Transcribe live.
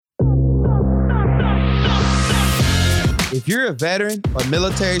If you're a veteran or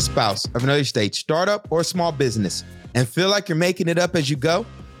military spouse of an early stage startup or small business and feel like you're making it up as you go,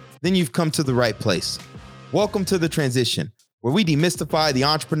 then you've come to the right place. Welcome to The Transition, where we demystify the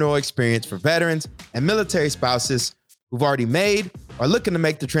entrepreneurial experience for veterans and military spouses who've already made or looking to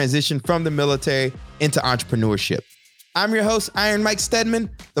make the transition from the military into entrepreneurship. I'm your host, Iron Mike Stedman,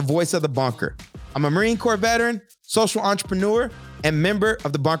 the voice of the bunker. I'm a Marine Corps veteran, social entrepreneur, and member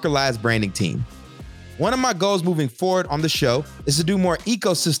of the Bunker Labs branding team. One of my goals moving forward on the show is to do more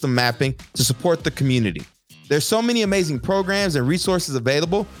ecosystem mapping to support the community. There's so many amazing programs and resources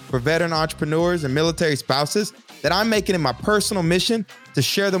available for veteran entrepreneurs and military spouses that I'm making it my personal mission to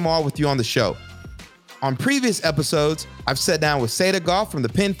share them all with you on the show. On previous episodes, I've sat down with Seda Goff from the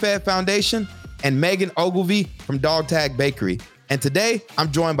PenFed Foundation and Megan Ogilvie from Dog Tag Bakery. And today,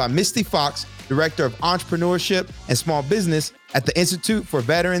 I'm joined by Misty Fox, Director of Entrepreneurship and Small Business at the Institute for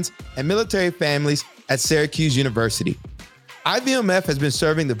Veterans and Military Families at Syracuse University. IVMF has been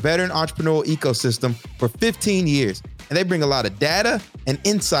serving the veteran entrepreneurial ecosystem for 15 years, and they bring a lot of data and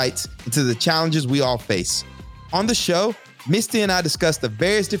insights into the challenges we all face. On the show, Misty and I discuss the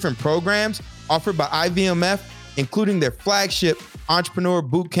various different programs offered by IVMF, including their flagship Entrepreneur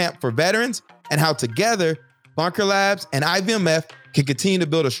Bootcamp for Veterans, and how together, Bunker Labs and IVMF can continue to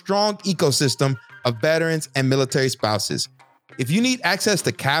build a strong ecosystem of veterans and military spouses. If you need access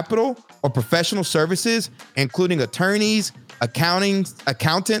to capital or professional services, including attorneys, accountants,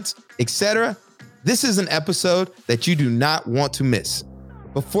 etc., this is an episode that you do not want to miss.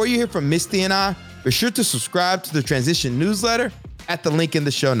 Before you hear from Misty and I, be sure to subscribe to the Transition newsletter at the link in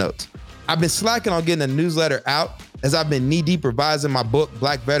the show notes. I've been slacking on getting a newsletter out as I've been knee-deep revising my book,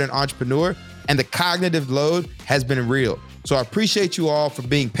 Black Veteran Entrepreneur, and the cognitive load has been real. So I appreciate you all for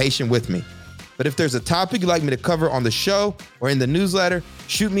being patient with me. But if there's a topic you'd like me to cover on the show or in the newsletter,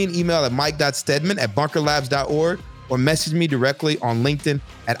 shoot me an email at mike.stedman@bunkerlabs.org or message me directly on LinkedIn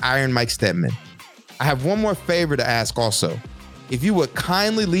at Iron Mike Stedman. I have one more favor to ask also. If you would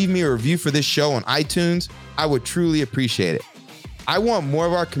kindly leave me a review for this show on iTunes, I would truly appreciate it. I want more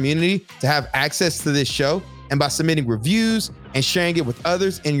of our community to have access to this show, and by submitting reviews and sharing it with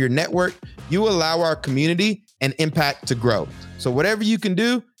others in your network, you allow our community and impact to grow. So whatever you can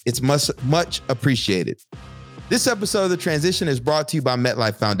do, it's much appreciated. This episode of The Transition is brought to you by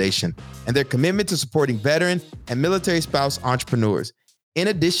MetLife Foundation and their commitment to supporting veteran and military spouse entrepreneurs. In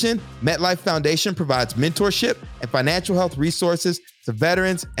addition, MetLife Foundation provides mentorship and financial health resources to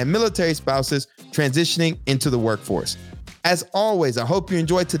veterans and military spouses transitioning into the workforce. As always, I hope you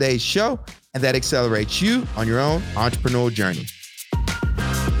enjoyed today's show and that accelerates you on your own entrepreneurial journey.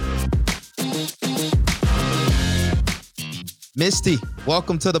 Misty,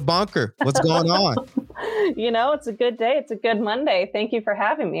 welcome to the bunker. What's going on? It's a good day. It's a good Monday. Thank you for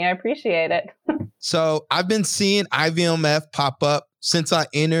having me. I appreciate it. So I've been seeing IVMF pop up since I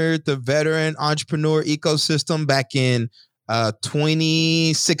entered the veteran entrepreneur ecosystem back in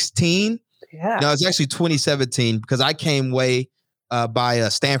 2016. Yeah. No, it's actually 2017 because I came way by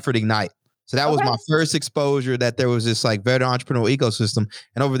Stanford Ignite. So that was my first exposure that there was this like veteran entrepreneurial ecosystem.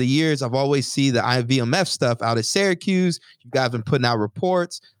 And over the years, I've always seen the IVMF stuff out at Syracuse. You guys have been putting out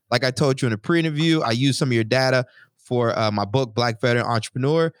reports. Like I told you in a pre-interview, I used some of your data for my book, Black Veteran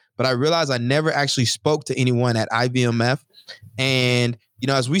Entrepreneur. But I realized I never actually spoke to anyone at IVMF. And,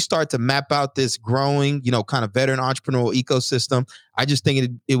 as we start to map out this growing, kind of veteran entrepreneurial ecosystem, I just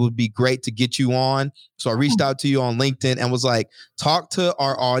think it would be great to get you on. So I reached out to you on LinkedIn and was like, talk to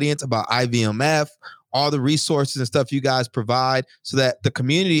our audience about IVMF, all the resources and stuff you guys provide so that the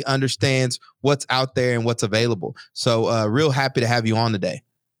community understands what's out there and what's available. So real happy to have you on today.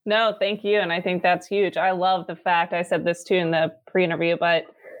 No, thank you. And I think that's huge. I love the fact, I said this too in the pre-interview, but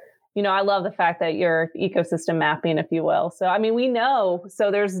I love the fact that you're ecosystem mapping, if you will. So, we know,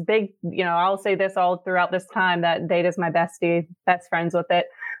 so there's big, I'll say this all throughout this time that data's my bestie, best friends with it.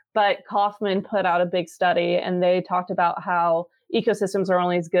 But Kauffman put out a big study and they talked about how ecosystems are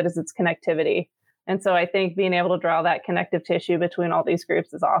only as good as its connectivity. And so I think being able to draw that connective tissue between all these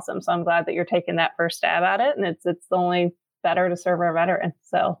groups is awesome. So I'm glad that you're taking that first stab at it. And it's only better to serve our veteran.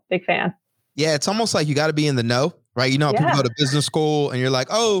 So big fan. Yeah, it's almost like you got to be in the know, right? How people go to business school and you're like,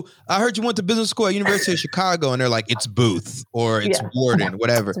 oh, I heard you went to business school at University of Chicago. And they're like, it's Booth or it's Wharton,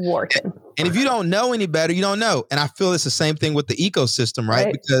 whatever. It's Wharton. And if you don't know any better, you don't know. And I feel it's the same thing with the ecosystem, right?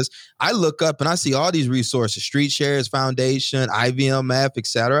 Because I look up and I see all these resources, Street Shares Foundation, IVMF, et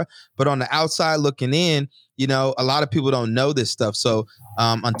cetera. But on the outside looking in, a lot of people don't know this stuff. So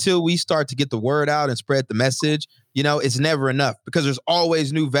until we start to get the word out and spread the message, it's never enough because there's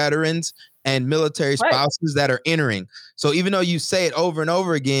always new veterans and military spouses that are entering. So even though you say it over and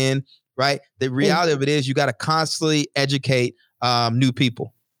over again, right? The reality of it is you got to constantly educate new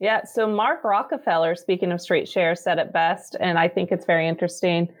people. Yeah. So Mark Rockefeller, speaking of straight shares, said it best. And I think it's very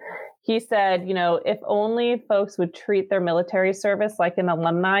interesting. He said, if only folks would treat their military service like an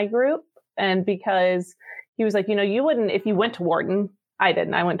alumni group. And because he was like, you wouldn't, if you went to Wharton, I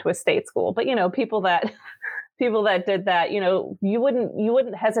didn't, I went to a state school, but people that did that, you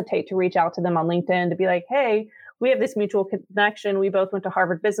wouldn't hesitate to reach out to them on LinkedIn to be like, hey, we have this mutual connection. We both went to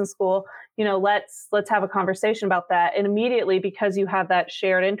Harvard Business School. Let's have a conversation about that. And immediately, because you have that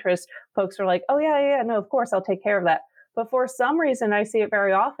shared interest, folks are like, oh yeah, no, of course, I'll take care of that. But for some reason, I see it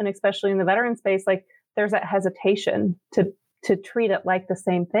very often, especially in the veteran space, like there's that hesitation to treat it like the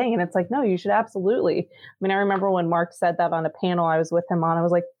same thing. And it's like, no, you should absolutely. I mean, I remember when Mark said that on a panel I was with him on, I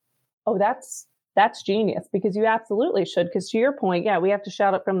was like, oh, that's genius, because you absolutely should. Because to your point, yeah, we have to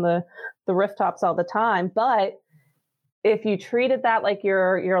shout it from the rooftops all the time. But if you treated that like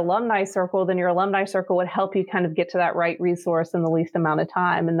your alumni circle, then your alumni circle would help you kind of get to that right resource in the least amount of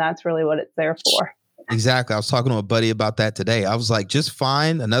time. And that's really what it's there for. Exactly. I was talking to a buddy about that today. I was like, just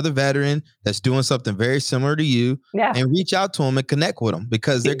find another veteran that's doing something very similar to you and reach out to them and connect with them,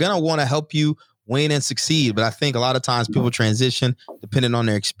 because they're going to want to help you win and succeed. But I think a lot of times people transition depending on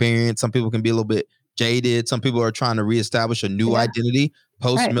their experience. Some people can be a little bit jaded. Some people are trying to reestablish a new identity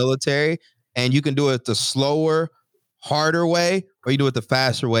post-military. And you can do it the slower, harder way, or you do it the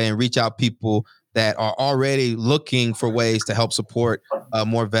faster way and reach out people that are already looking for ways to help support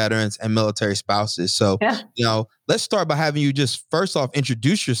more veterans and military spouses. So, let's start by having you just first off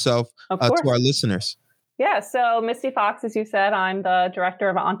introduce yourself to our listeners. Yeah. So Misty Fox, as you said, I'm the Director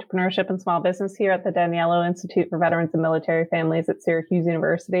of Entrepreneurship and Small Business here at the Daniello Institute for Veterans and Military Families at Syracuse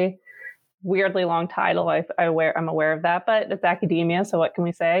University. Weirdly long title. I'm aware of that, but it's academia. So what can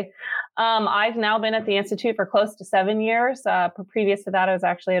we say? I've now been at the Institute for close to 7 years. Previous to that, I was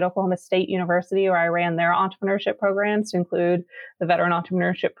actually at Oklahoma State University, where I ran their entrepreneurship programs to include the Veteran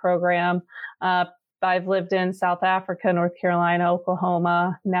Entrepreneurship Program. I've lived in South Africa, North Carolina,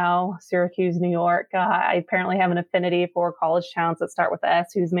 Oklahoma, now Syracuse, New York. I apparently have an affinity for college towns that start with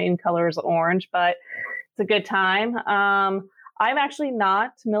S, whose main color is orange, but it's a good time. I'm actually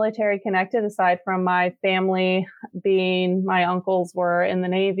not military connected, aside from my family being, my uncles were in the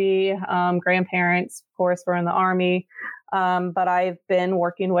Navy, grandparents, of course, were in the Army. But I've been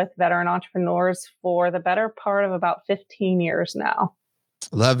working with veteran entrepreneurs for the better part of about 15 years now.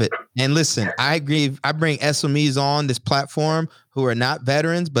 Love it. And listen, I agree. I bring SMEs on this platform who are not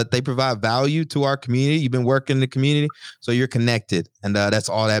veterans, but they provide value to our community. You've been working in the community, so you're connected. And that's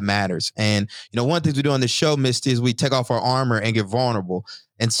all that matters. And, one of the things we do on this show, Misty, is we take off our armor and get vulnerable.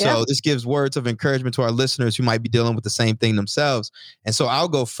 And so this gives words of encouragement to our listeners who might be dealing with the same thing themselves. And so I'll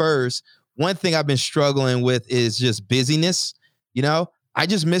go first. One thing I've been struggling with is just busyness. I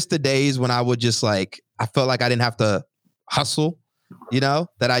just miss the days when I would just I felt like I didn't have to hustle.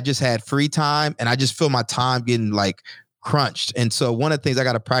 That I just had free time, and I just feel my time getting crunched. And so one of the things I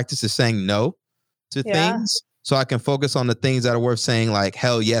got to practice is saying no to things, so I can focus on the things that are worth saying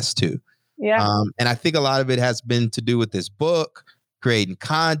hell yes to. Yeah. And I think a lot of it has been to do with this book, creating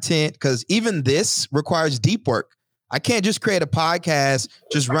content, because even this requires deep work. I can't just create a podcast,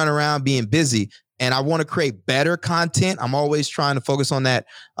 just run around being busy. And I want to create better content. I'm always trying to focus on that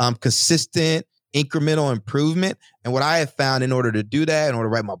consistent incremental improvement. And what I have found, in order to do that, in order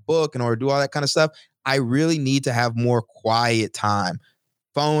to write my book, in order to do all that kind of stuff, I really need to have more quiet time.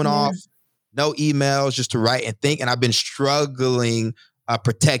 Phone off, no emails, just to write and think. And I've been struggling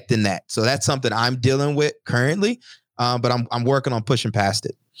protecting that. So that's something I'm dealing with currently, but I'm working on pushing past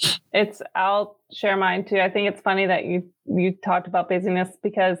it. I'll share mine too. I think it's funny that you talked about busyness,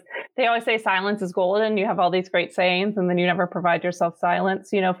 because they always say silence is golden. You have all these great sayings, and then you never provide yourself silence.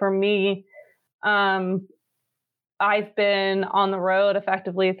 For me, I've been on the road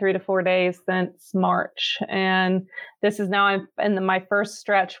effectively 3 to 4 days since March. And this is now I'm in my first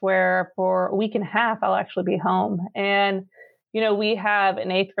stretch where for a week and a half, I'll actually be home. And, we have an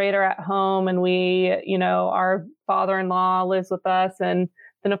 8th grader at home, and our father-in-law lives with us. And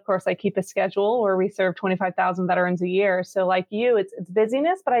then, of course, I keep a schedule where we serve 25,000 veterans a year. So like it's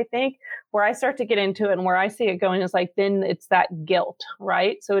busyness, but I think where I start to get into it and where I see it going is then it's that guilt,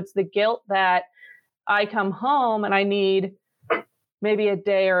 right? So it's the guilt that I come home and I need maybe a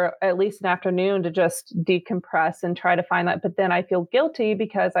day or at least an afternoon to just decompress and try to find that. But then I feel guilty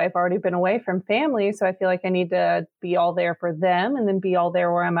because I've already been away from family. So I feel like I need to be all there for them, and then be all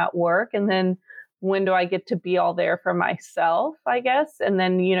there where I'm at work. And then when do I get to be all there for myself, I guess? And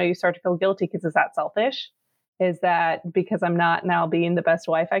then, you start to feel guilty because is that selfish? Is that because I'm not now being the best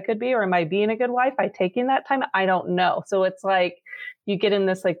wife I could be, or am I being a good wife by taking that time? I don't know. So it's like you get in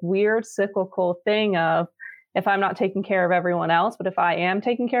this like weird cyclical thing of, if I'm not taking care of everyone else, but if I am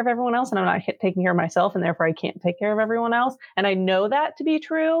taking care of everyone else and I'm not taking care of myself, and therefore I can't take care of everyone else. And I know that to be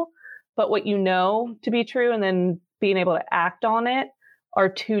true, but what you know to be true and then being able to act on it are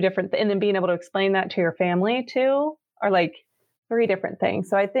two different, and then being able to explain that to your family too are like three different things.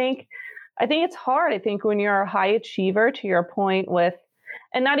 So I think it's hard. I think when you're a high achiever, to your point with,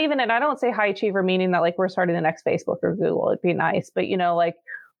 and not even, and I don't say high achiever meaning that like we're starting the next Facebook or Google, it'd be nice, but you know, like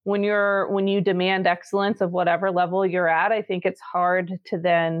when you demand excellence of whatever level you're at, I think it's hard to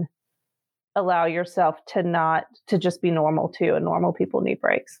then allow yourself to just be normal too. And normal people need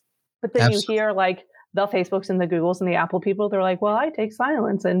breaks. But then Absolutely. you hear like the Facebooks and the Googles and the Apple people, they're like, well, I take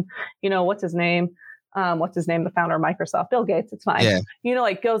silence. And you know, what's his name? The founder of Microsoft, Bill Gates, it's fine. Yeah. You know,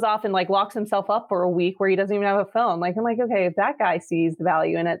 like goes off and like locks himself up for a week where he doesn't even have a phone. Like, I'm like, okay, if that guy sees the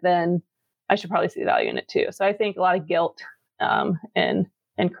value in it, then I should probably see the value in it too. So I think a lot of guilt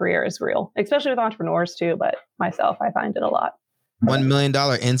in career is real, especially with entrepreneurs too. But myself, I find it a lot. $1 million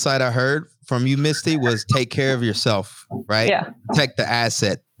insight I heard from you, Misty, was take care of yourself, right? Yeah. Protect the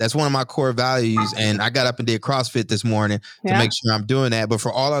asset. That's one of my core values. And I got up and did CrossFit this morning to make sure I'm doing that. But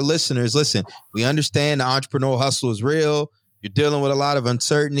for all our listeners, listen, we understand the entrepreneurial hustle is real. You're dealing with a lot of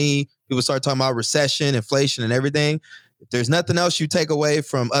uncertainty. People start talking about recession, inflation, and everything. If there's nothing else you take away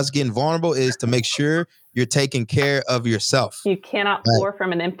from us getting vulnerable, is to make sure you're taking care of yourself. You cannot pour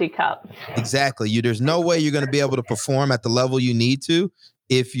from an empty cup. Exactly. There's no way you're going to be able to perform at the level you need to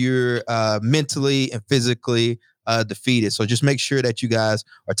if you're mentally and physically defeated. So just make sure that you guys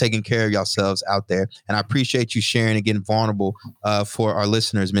are taking care of yourselves out there. And I appreciate you sharing and getting vulnerable for our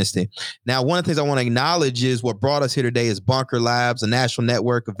listeners, Misty. Now, one of the things I want to acknowledge is what brought us here today is Bunker Labs, a national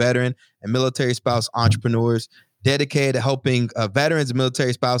network of veteran and military spouse entrepreneurs dedicated to helping veterans and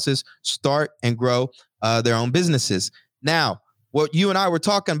military spouses start and grow their own businesses. Now, what you and I were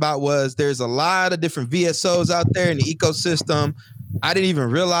talking about was there's a lot of different VSOs out there in the ecosystem. I didn't even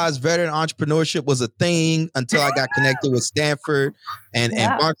realize veteran entrepreneurship was a thing until I got connected with Stanford and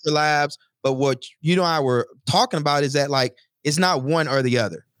Bunker Labs. But what you and I were talking about is that like it's not one or the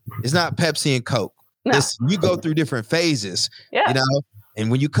other. It's not Pepsi and Coke. No. You go through different phases. Yeah. You know. And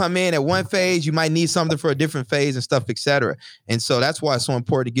when you come in at one phase, you might need something for a different phase and stuff, et cetera. And so that's why it's so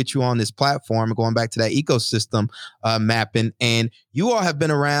important to get you on this platform and going back to that ecosystem mapping. And you all have been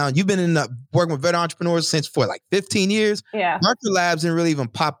around. You've been working with veteran entrepreneurs since for like 15 years. Yeah. Bunker Labs didn't really even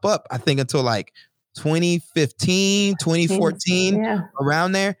pop up, I think, until like 2015, 2014,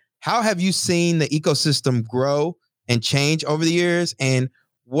 around there. How have you seen the ecosystem grow and change over the years? And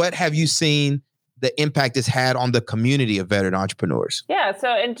what have you seen the impact it's had on the community of veteran entrepreneurs? Yeah. So,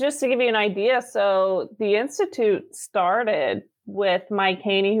 and just to give you an idea, so the Institute started with Mike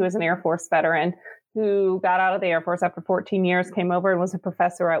Haney, who was an Air Force veteran who got out of the Air Force after 14 years, came over and was a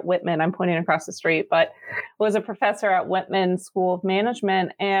professor at Whitman. I'm pointing across the street, but was a professor at Whitman School of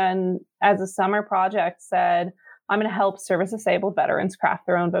Management. And as a summer project said, I'm going to help service-disabled veterans craft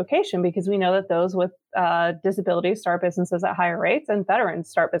their own vocation, because we know that those with disabilities start businesses at higher rates and veterans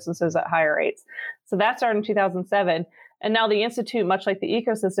start businesses at higher rates. So that started in 2007. And now the Institute, much like the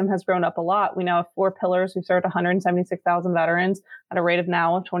ecosystem, has grown up a lot. We now have 4 pillars. We've served 176,000 veterans at a rate of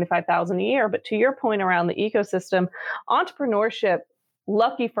now of 25,000 a year. But to your point around the ecosystem, entrepreneurship,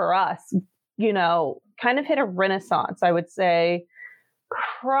 lucky for us, you know, kind of hit a renaissance, I would say,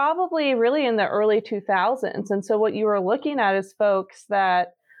 probably really in the early 2000s. And so what you were looking at is folks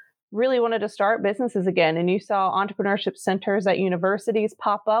that really wanted to start businesses again. And you saw entrepreneurship centers at universities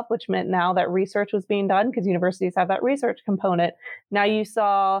pop up, which meant now that research was being done because universities have that research component. Now you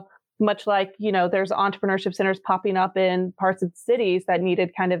saw, much like, you know, there's entrepreneurship centers popping up in parts of cities that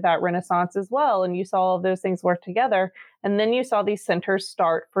needed kind of that renaissance as well. And you saw all of those things work together. And then you saw these centers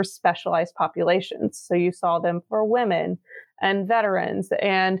start for specialized populations. So you saw them for women and veterans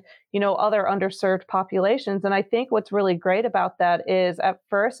and, you know, other underserved populations. And I think what's really great about that is at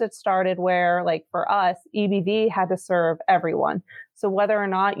first it started where, like for us, EBV had to serve everyone. So whether or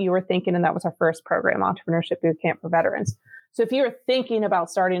not you were thinking, and that was our first program, Entrepreneurship Bootcamp for Veterans. So if you were thinking about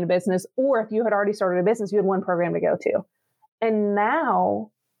starting a business, or if you had already started a business, you had one program to go to. And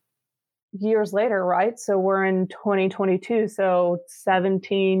now, years later, right? So we're in 2022. So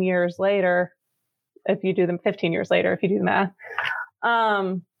 17 years later, if you do them 15 years later, if you do the math,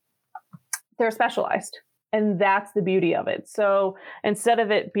 they're specialized. And that's the beauty of it. So instead of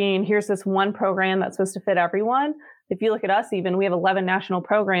it being, here's this one program that's supposed to fit everyone, if you look at us, even we have 11 national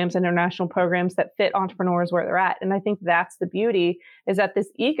programs, international programs that fit entrepreneurs where they're at. And I think that's the beauty, is that this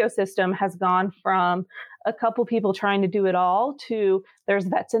ecosystem has gone from a couple people trying to do it all to there's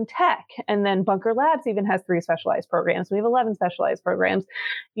Vets in Tech. And then Bunker Labs even has 3 specialized programs. We have 11 specialized programs.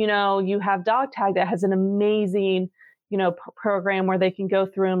 You have Dog Tag that has an amazing program where they can go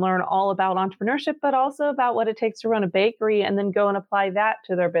through and learn all about entrepreneurship, but also about what it takes to run a bakery and then go and apply that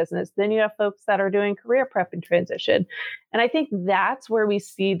to their business. Then you have folks that are doing career prep and transition. And I think that's where we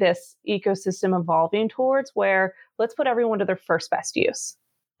see this ecosystem evolving towards, where let's put everyone to their first best use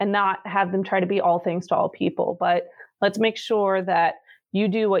and not have them try to be all things to all people. But let's make sure that you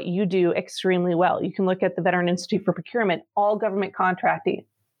do what you do extremely well. You can look at the Veteran Institute for Procurement, all government contracting.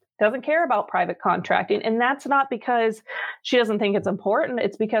 Doesn't care about private contracting. And that's not because she doesn't think it's important.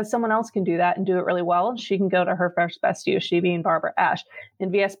 It's because someone else can do that and do it really well. She can go to her first best use, she being Barbara Ash.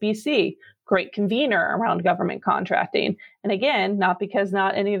 In VSBC, great convener around government contracting. And again, not because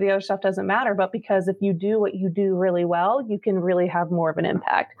not any of the other stuff doesn't matter, but because if you do what you do really well, you can really have more of an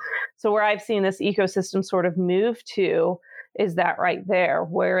impact. So where I've seen this ecosystem sort of move to is that right there,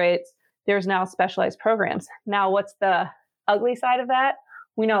 where there's now specialized programs. Now, what's the ugly side of that?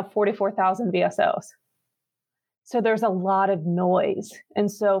 We now have 44,000 VSOs. So there's a lot of noise. And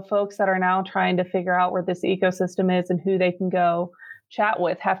so folks that are now trying to figure out where this ecosystem is and who they can go chat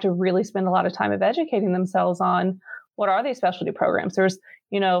with have to really spend a lot of time of educating themselves on what are these specialty programs. There's,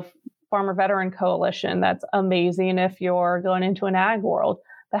 Farmer Veteran Coalition. That's amazing if you're going into an ag world.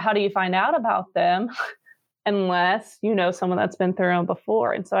 But how do you find out about them unless you know someone that's been through them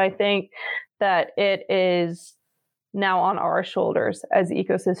before? And so I think that it is now on our shoulders as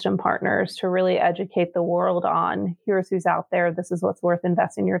ecosystem partners to really educate the world on here's who's out there. This is what's worth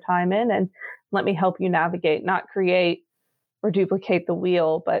investing your time in. And let me help you navigate, not create or duplicate the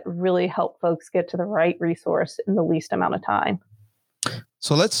wheel, but really help folks get to the right resource in the least amount of time.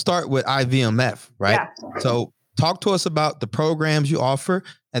 So let's start with IVMF, right? Yeah. So talk to us about the programs you offer,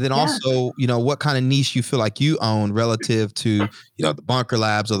 and then also, what kind of niche you feel like you own relative to, the Bunker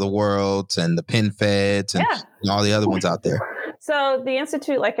Labs of the world and the PenFeds and all the other ones out there. So the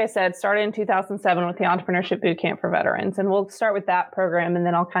Institute, like I said, started in 2007 with the Entrepreneurship Bootcamp for Veterans. And we'll start with that program, and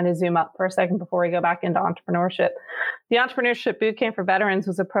then I'll kind of zoom up for a second before we go back into entrepreneurship. The Entrepreneurship Bootcamp for Veterans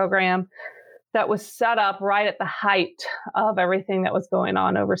was a program that was set up right at the height of everything that was going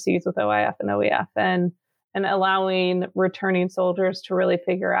on overseas with OIF and OEF, and allowing returning soldiers to really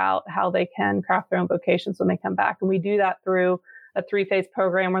figure out how they can craft their own vocations when they come back. And we do that through a 3-phase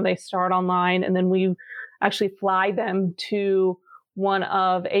program where they start online, and then we actually fly them to one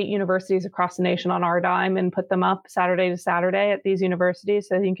of 8 universities across the nation on our dime and put them up Saturday to Saturday at these universities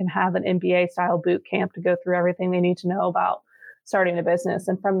so you can have an MBA style boot camp to go through everything they need to know about starting a business.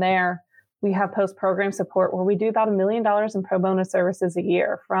 And from there, we have post-program support where we do about $1 million in pro bono services a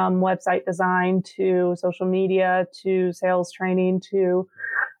year, from website design to social media to sales training to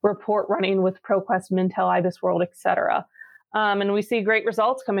report running with ProQuest, Mintel, IBIS World, et cetera. And we see great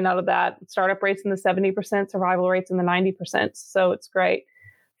results coming out of that. Startup rates in the 70%, survival rates in the 90%. So it's great.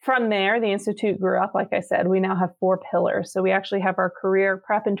 From there, the Institute grew up. Like I said, we now have 4 pillars. So we actually have our career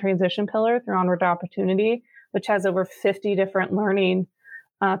prep and transition pillar through Onward to Opportunity, which has over 50 different learning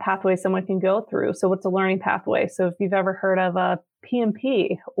pathways someone can go through. So what's a learning pathway? So if you've ever heard of a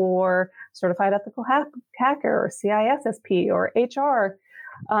PMP or Certified Ethical Hacker or CISSP or HR,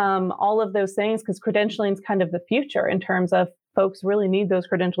 all of those things, because credentialing is kind of the future in terms of folks really need those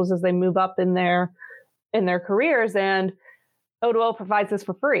credentials as they move up in their careers. And O2O provides this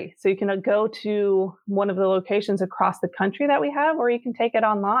for free. So you can go to one of the locations across the country that we have, or you can take it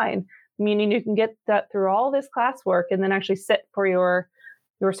online, meaning you can get that through all this classwork and then actually sit for your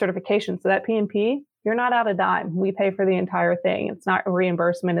certification. So that PMP, you're not out a dime. We pay for the entire thing. It's not a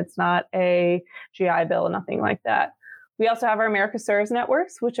reimbursement. It's not a GI Bill, nothing like that. We also have our America Serves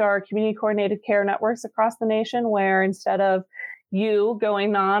networks, which are community coordinated care networks across the nation, where instead of you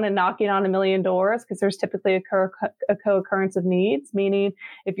going on and knocking on 1 million doors, because there's typically a co-occurrence of needs, meaning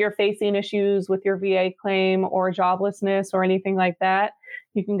if you're facing issues with your VA claim or joblessness or anything like that,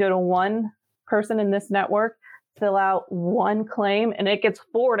 you can go to one person in this network, fill out one claim, and it gets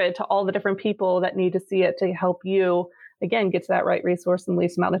forwarded to all the different people that need to see it to help you, again, get to that right resource in the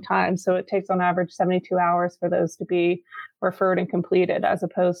least amount of time. So it takes on average 72 hours for those to be referred and completed, as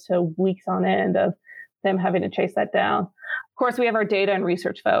opposed to weeks on end of them having to chase that down. Of course, we have our data and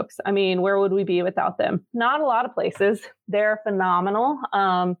research folks. I mean, where would we be without them? Not a lot of places. They're phenomenal.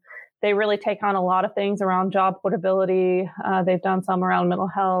 They really take on a lot of things around job portability. They've done some around mental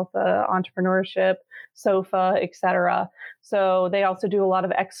health, entrepreneurship, SOFA, et cetera. So they also do a lot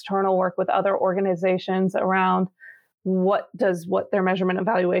of external work with other organizations around what their measurement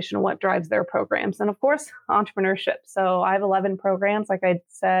evaluation, what drives their programs. And of course, entrepreneurship. So I have 11 programs, like I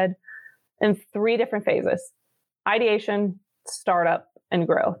said, in 3 different phases: ideation, startup, and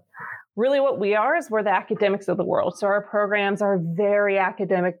growth. Really what we are is we're the academics of the world. So our programs are very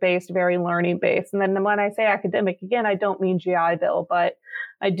academic based, very learning based. And then when I say academic, again, I don't mean GI Bill, but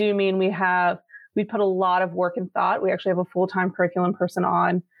I do mean we put a lot of work and thought. We actually have a full-time curriculum person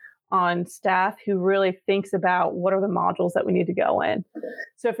on staff who really thinks about what are the modules that we need to go in.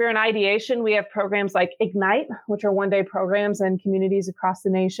 So if you're in ideation, we have programs like Ignite, which are one-day programs in communities across the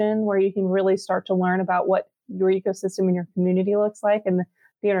nation where you can really start to learn about what your ecosystem and your community looks like and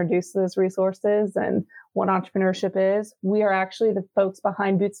be introduced to those resources and what entrepreneurship is. We are actually the folks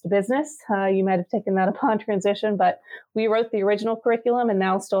behind Boots to Business. You might have taken that upon transition, but we wrote the original curriculum and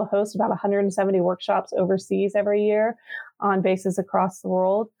now still host about 170 workshops overseas every year on bases across the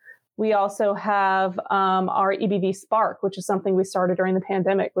world. We also have our EBV Spark, which is something we started during the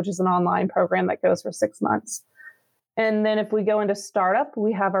pandemic, which is an online program that goes for 6 months. And then if we go into startup,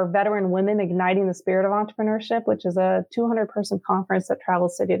 we have our Veteran Women Igniting the Spirit of Entrepreneurship, which is a 200-person conference that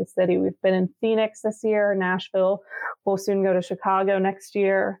travels city to city. We've been in Phoenix this year, Nashville. We'll soon go to Chicago next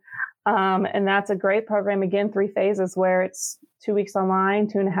year. And that's a great program. Again, 3 phases where it's 2 weeks online,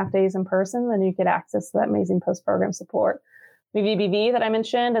 2.5 days in person. Then you get access to that amazing post-program support. We have EBV that I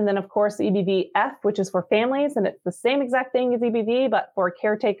mentioned. And then, of course, EBV-F, which is for families. And it's the same exact thing as EBV, but for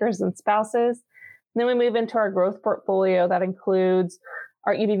caretakers and spouses. And then we move into our growth portfolio that includes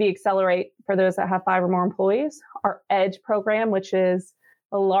our EBV Accelerate for those that have 5 or more employees, our EDGE program, which is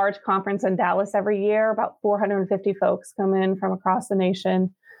a large conference in Dallas every year. About 450 folks come in from across the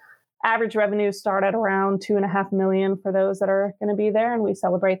nation. Average revenues start at around $2.5 million for those that are going to be there. And we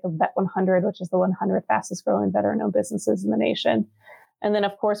celebrate the Vet 100, which is the 100 fastest growing veteran-owned businesses in the nation. And then,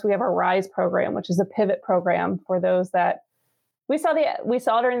 of course, we have our RISE program, which is a pivot program for those that we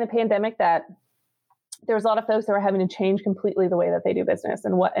saw during the pandemic that there was a lot of folks that were having to change completely the way that they do business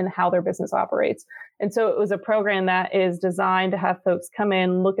and how their business operates. And so it was a program that is designed to have folks come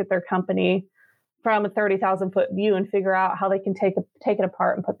in, look at their company from a 30,000 foot view and figure out how they can take it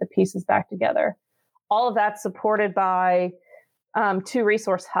apart and put the pieces back together. All of that's supported by 2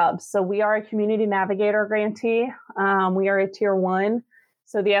 resource hubs. So we are a Community Navigator grantee. We are a tier 1.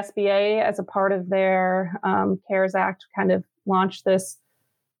 So the SBA, as a part of their CARES Act, kind of launched this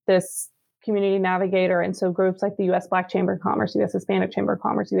Community Navigator. And so groups like the U.S. Black Chamber of Commerce, U.S. Hispanic Chamber of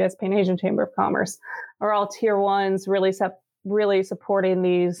Commerce, U.S. Pan Asian Chamber of Commerce are all tier 1s, really supporting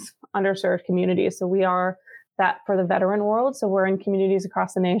these underserved communities. So we are that for the veteran world. So we're in communities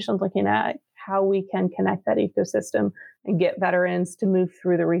across the nation looking at how we can connect that ecosystem and get veterans to move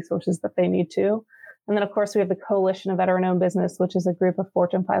through the resources that they need to. And then, of course, we have the Coalition of Veteran-Owned Business, which is a group of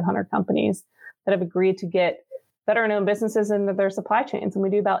Fortune 500 companies that have agreed to get veteran-owned businesses into their supply chains. And we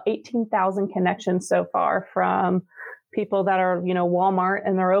do about 18,000 connections so far from people that are, Walmart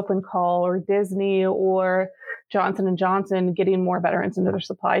and their open call, or Disney or Johnson & Johnson, getting more veterans into their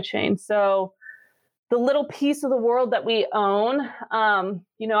supply chain. So the little piece of the world that we own,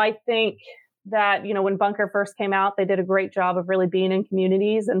 I think that, when Bunker first came out, they did a great job of really being in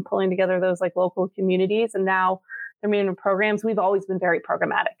communities and pulling together those like local communities. And now they're meeting programs. We've always been very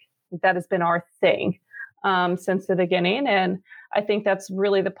programmatic. That has been our thing since the beginning. And I think that's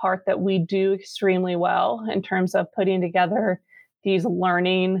really the part that we do extremely well in terms of putting together these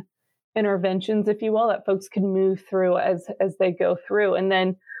learning interventions, if you will, that folks can move through as they go through, and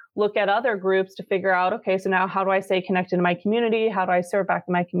then look at other groups to figure out, okay, so now how do I stay connected to my community? How do I serve back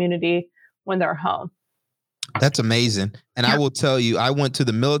to my community when they're home? That's amazing. And I will tell you, I went to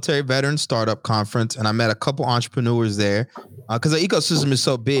the Military Veteran Startup Conference and I met a couple entrepreneurs there because the ecosystem is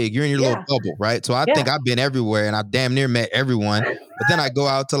so big. You're in your little bubble, right? So I think I've been everywhere and I damn near met everyone. But then I go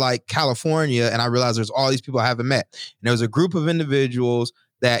out to like California and I realize there's all these people I haven't met. And there was a group of individuals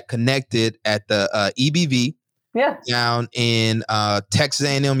that connected at the EBV down in Texas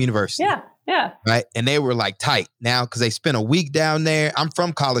A&M University. Yeah. Right. And they were like tight now because they spent a week down there. I'm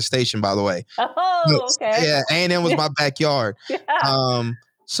from College Station, by the way. Oh, okay. Yeah. A&M was my backyard.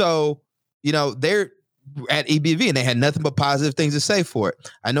 So, they're at EBV and they had nothing but positive things to say for it.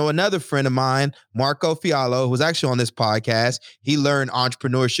 I know another friend of mine, Marco Fialo, who was actually on this podcast. He learned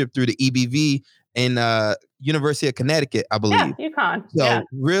entrepreneurship through the EBV in University of Connecticut, I believe. Yeah, UConn. So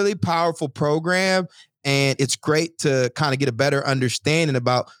really powerful program. And it's great to kind of get a better understanding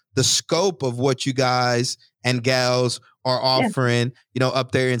about the scope of what you guys and gals are offering,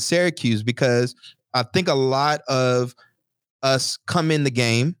 up there in Syracuse, because I think a lot of us come in the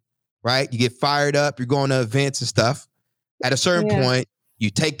game, right? You get fired up, you're going to events and stuff. At a certain point, you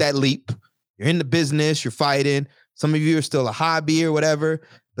take that leap, you're in the business, you're fighting. Some of you are still a hobby or whatever.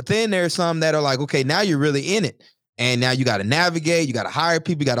 But then there's some that are like, okay, now you're really in it. And now you got to navigate, you got to hire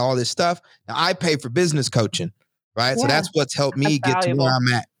people, you got all this stuff. Now I pay for business coaching, right? So that's what's helped me get to where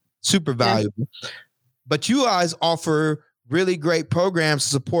I'm at. Super valuable. Yeah. But you guys offer really great programs to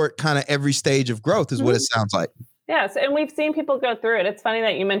support kind of every stage of growth is what it sounds like. Yes, and we've seen people go through it. It's funny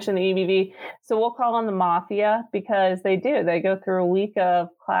that you mentioned the EBV. So we'll call on the mafia because they do. They go through a week of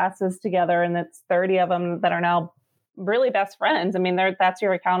classes together, and it's 30 of them that are now really best friends. I mean, that's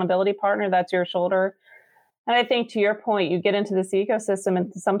your accountability partner. That's your shoulder. And I think to your point, you get into this ecosystem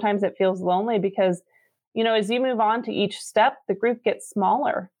and sometimes it feels lonely because, you know, as you move on to each step, the group gets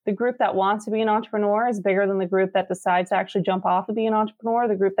smaller. The group that wants to be an entrepreneur is bigger than the group that decides to actually jump off and be an entrepreneur.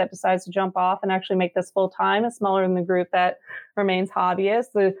 The group that decides to jump off and actually make this full time is smaller than the group that remains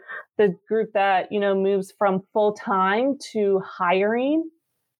hobbyist. The group that, you know, moves from full time to hiring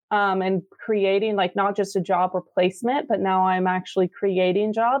and creating like not just a job replacement, but now I'm actually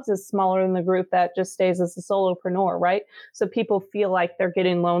creating jobs is smaller than the group that just stays as a solopreneur, right? So people feel like they're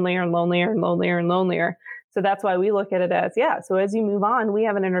getting lonelier and lonelier and lonelier and lonelier. So that's why we look at it as, so as you move on, we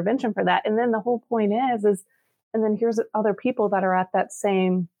have an intervention for that. And then the whole point is, and then here's other people that are at that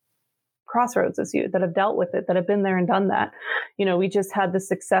same crossroads as you, that have dealt with it, that have been there and done that. You know, we just had the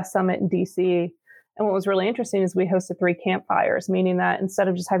Success Summit in DC. And what was really interesting is we hosted 3 campfires, meaning that instead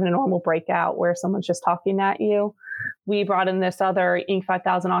of just having a normal breakout where someone's just talking at you, we brought in this other Inc.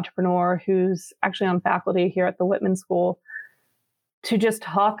 5000 entrepreneur who's actually on faculty here at the Whitman School to just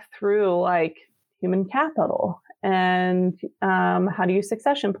talk through like human capital and how do you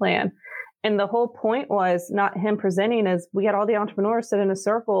succession plan. And the whole point was not him presenting as we had all the entrepreneurs sit in a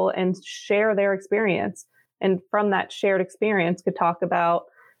circle and share their experience. And from that shared experience could talk about,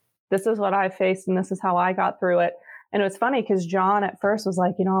 this is what I faced and this is how I got through it. And it was funny because John at first was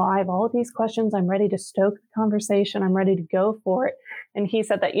like, you know, I have all of these questions. I'm ready to stoke the conversation. I'm ready to go for it. And he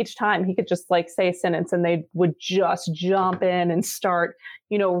said that each time he could just like say a sentence and they would just jump in and start,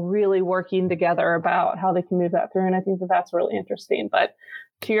 you know, really working together about how they can move that through. And I think that that's really interesting. But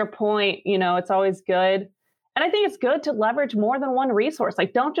to your point, you know, it's always good. And I think it's good to leverage more than one resource.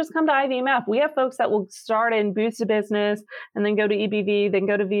 Like, don't just come to IVMF. We have folks that will start in Boost a Business and then go to EBV, then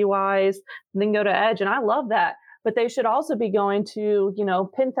go to VWise, and then go to Edge. And I love that. But they should also be going to, you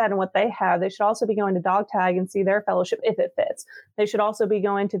know, PinFed and what they have. They should also be going to DogTag and see their fellowship if it fits. They should also be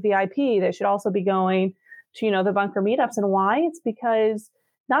going to VIP. They should also be going to, you know, the bunker meetups. And why? It's because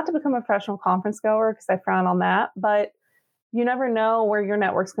not to become a professional conference goer, because I frown on that, but you never know where your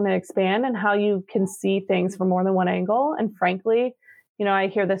network's going to expand and how you can see things from more than one angle. And frankly, you know, I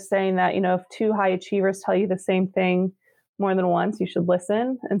hear this saying that, you know, if 2 high achievers tell you the same thing more than once, you should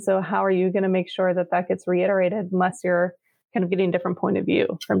listen. And so how are you going to make sure that that gets reiterated unless you're kind of getting a different point of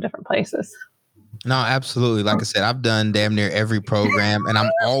view from different places? No, absolutely. Like I said, I've done damn near every program and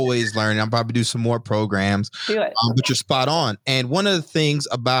I'm always learning. I'll probably do some more programs, do it. But you're spot on. And one of the things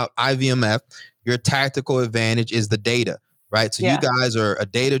about IVMF, your tactical advantage is the data. Right. So you guys are a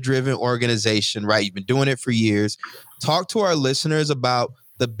data-driven organization, right? You've been doing it for years. Talk to our listeners about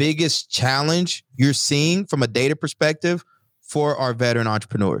the biggest challenge you're seeing from a data perspective for our veteran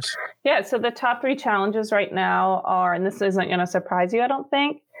entrepreneurs. Yeah. So the top 3 challenges right now are, and this isn't going to surprise you, I don't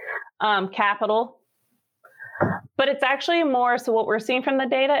think, capital. But it's actually more, so what we're seeing from the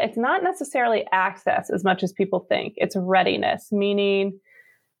data, it's not necessarily access as much as people think. It's readiness, meaning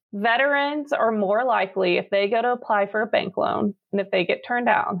veterans are more likely, if they go to apply for a bank loan and if they get turned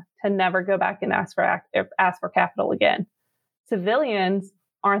down, to never go back and ask for capital again. Civilians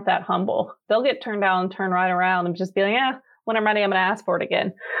aren't that humble. They'll get turned down, turn right around and just be like, when I'm ready, I'm going to ask for it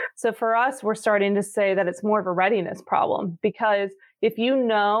again. So for us, we're starting to say that it's more of a readiness problem, because if you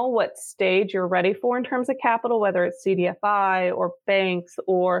know what stage you're ready for in terms of capital, whether it's CDFI or banks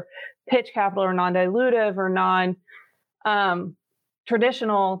or pitch capital or non-dilutive or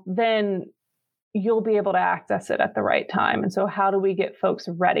traditional, then you'll be able to access it at the right time. And so how do we get folks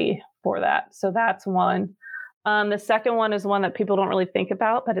ready for that? So that's one. The second one is one that people don't really think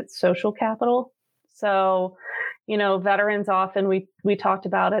about, but it's social capital. So, you know, veterans often, we talked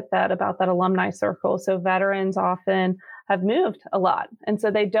about it, about that alumni circle. So veterans often have moved a lot. And so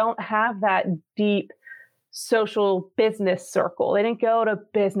they don't have that deep social business circle. They didn't go to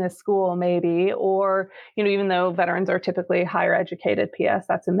business school maybe, or, you know, even though veterans are typically higher educated, PS,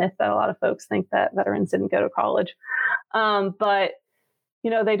 that's a myth that a lot of folks think that veterans didn't go to college. But, you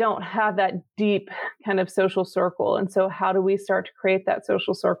know, they don't have that deep kind of social circle. And so how do we start to create that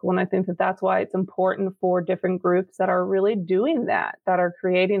social circle? And I think that that's why it's important for different groups that are really doing that are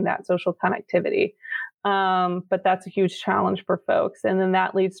creating that social connectivity. But that's a huge challenge for folks. And then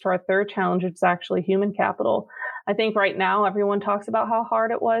that leads to our third challenge, which is actually human capital. I think right now everyone talks about how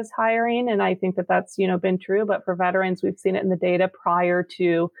hard it was hiring. And I think that that's, been true. But for veterans, we've seen it in the data prior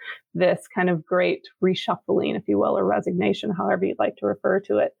to this kind of great reshuffling, if you will, or resignation, however you'd like to refer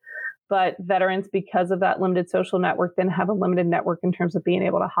to it. But veterans, because of that limited social network, then have a limited network in terms of being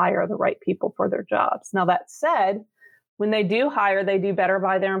able to hire the right people for their jobs. Now, that said, when they do hire, they do better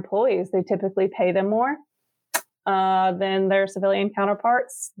by their employees. They typically pay them more than their civilian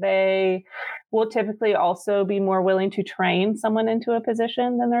counterparts. They will typically also be more willing to train someone into a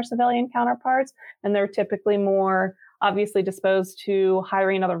position than their civilian counterparts. And they're typically more obviously disposed to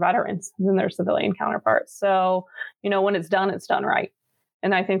hiring other veterans than their civilian counterparts. So, when it's done right.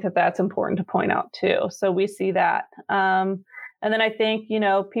 And I think that that's important to point out too. So we see that. And then I think,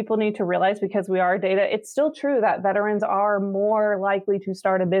 people need to realize, because we are data, it's still true that veterans are more likely to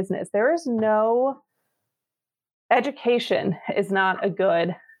start a business. There is no education is not a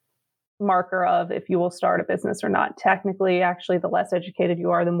good marker of if you will start a business or not. Technically, actually, the less educated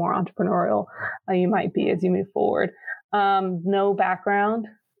you are, the more entrepreneurial you might be as you move forward. No background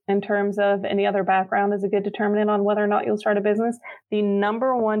in terms of any other background is a good determinant on whether or not you'll start a business. The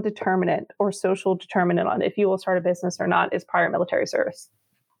number one determinant or social determinant on if you will start a business or not is prior military service.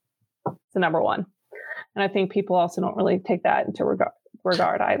 It's the number one. And I think people also don't really take that into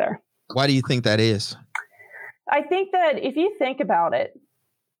regard either. Why do you think that is? I think that if you think about it,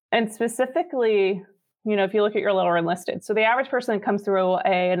 and specifically, if you look at your little enlisted, so the average person that comes through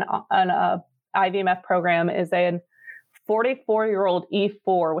an IVMF program is a 44-year-old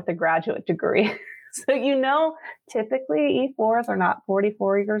E4 with a graduate degree. So, typically E4s are not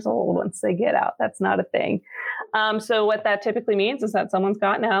 44 years old once they get out. That's not a thing. So what that typically means is that someone's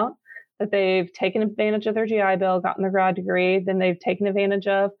gotten out, that they've taken advantage of their GI Bill, gotten their grad degree, then they've taken advantage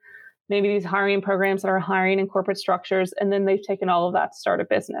of maybe these hiring programs that are hiring in corporate structures, and then they've taken all of that to start a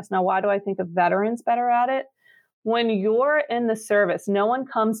business. Now, why do I think of veterans better at it? When you're in the service, no one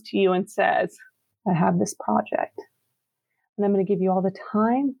comes to you and says, I have this project, and I'm going to give you all the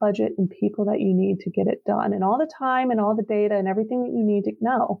time, budget, and people that you need to get it done, and all the time and all the data and everything that you need to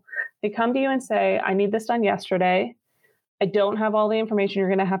know. They come to you and say, I need this done yesterday. I don't have all the information. You're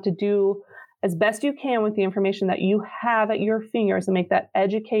going to have to do as best you can with the information that you have at your fingers and make that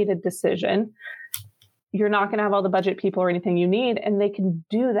educated decision. You're not going to have all the budget people or anything you need, and they can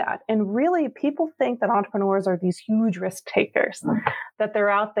do that. And really, people think that entrepreneurs are these huge risk takers, that they're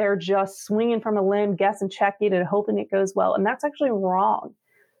out there just swinging from a limb, guessing, checking, and hoping it goes well. And that's actually wrong.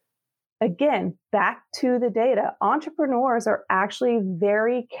 Again, back to the data, entrepreneurs are actually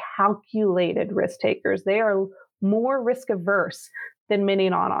very calculated risk takers. They are more risk averse than many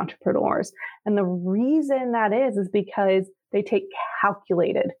non-entrepreneurs. And the reason that is because they take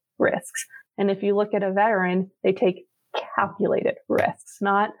calculated risks. And if you look at a veteran, they take calculated risks,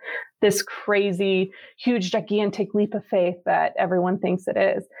 not this crazy, huge, gigantic leap of faith that everyone thinks it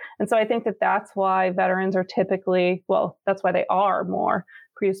is. And so I think that that's why veterans are typically, that's why they are more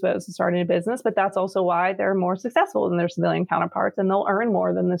predisposed to starting a business, but that's also why they're more successful than their civilian counterparts, and they'll earn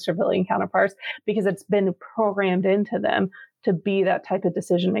more than the civilian counterparts because it's been programmed into them to be that type of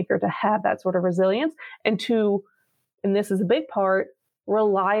decision maker, to have that sort of resilience, and this is a big part,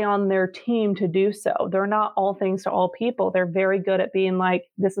 rely on their team to do so. They're not all things to all people. They're very good at being like,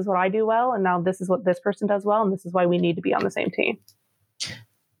 this is what I do well, and now this is what this person does well, and this is why we need to be on the same team.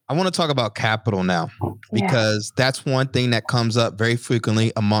 I want to talk about capital now, because that's one thing that comes up very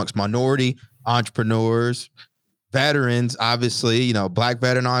frequently amongst minority entrepreneurs, veterans, obviously, Black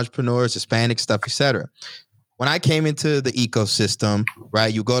veteran entrepreneurs, Hispanic stuff, etc. When I came into the ecosystem,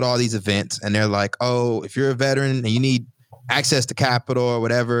 right, you go to all these events and they're like, oh, if you're a veteran and you need access to capital or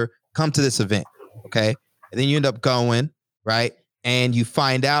whatever, come to this event. Okay. And then you end up going, right? And you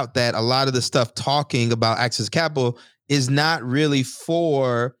find out that a lot of the stuff talking about access to capital is not really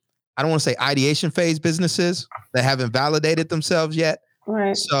for, I don't want to say ideation phase businesses that haven't validated themselves yet.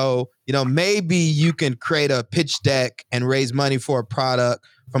 Right. So, maybe you can create a pitch deck and raise money for a product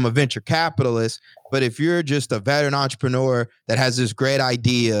from a venture capitalist. But if you're just a veteran entrepreneur that has this great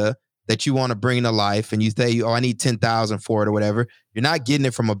idea that you want to bring to life and you say, I need 10,000 for it or whatever, you're not getting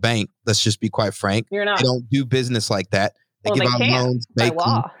it from a bank. Let's just be quite frank. You're not. They don't do business like that. They give out loans by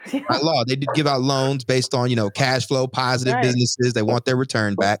law. By law. They give out loans based on, cash flow positive businesses. They want their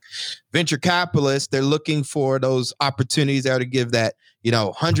return back. Venture capitalists, they're looking for those opportunities there to give that,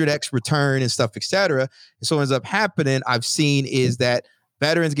 100x return and stuff, et cetera. And so what ends up happening, I've seen, is that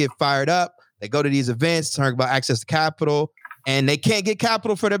veterans get fired up. They go to these events, talk about access to capital, and they can't get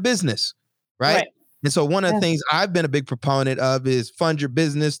capital for their business, right? And so one of the things I've been a big proponent of is fund your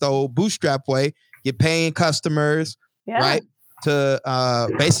business the old bootstrap way. Get paying customers, right, to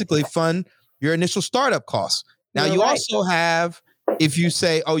basically fund your initial startup costs. Now, You're you right. also have, if you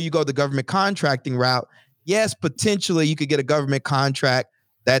say, oh, you go the government contracting route, yes, potentially you could get a government contract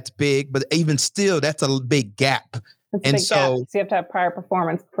that's big, but even still, that's a big gap. It's a big gap. So you have to have prior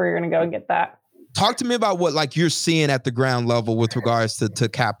performance before you're going to go and get that. Talk to me about what like you're seeing at the ground level with regards to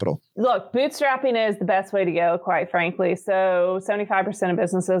capital. Look, bootstrapping is the best way to go, quite frankly. So 75% of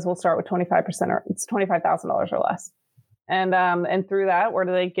businesses will start with 25% or it's $25,000 or less. And through that, where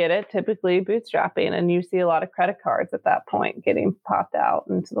do they get it? Typically bootstrapping. And you see a lot of credit cards at that point getting popped out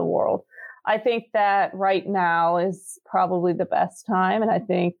into the world. I think that right now is probably the best time. And I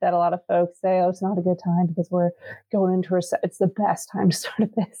think that a lot of folks say, oh, it's not a good time because we're going into it's the best time to start a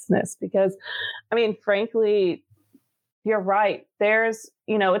business because, I mean, frankly, you're right. There's,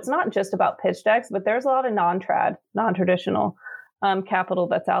 it's not just about pitch decks, but there's a lot of non-traditional capital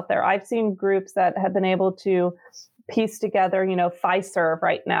that's out there. I've seen groups that have been able to piece together, Fiserv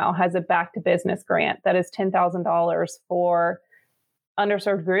right now has a back to business grant that is $10,000 for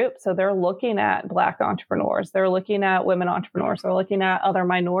underserved groups. So they're looking at Black entrepreneurs. They're looking at women entrepreneurs. They're looking at other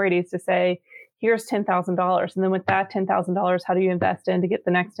minorities to say, here's $10,000. And then with that $10,000, how do you invest in to get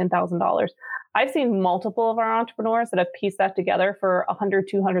the next $10,000? I've seen multiple of our entrepreneurs that have pieced that together for $100,000,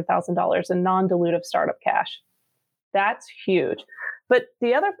 $200,000 in non-dilutive startup cash. That's huge. But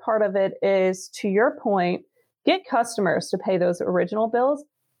the other part of it is, to your point, get customers to pay those original bills.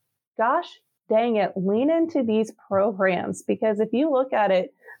 Gosh, dang it, lean into these programs because if you look at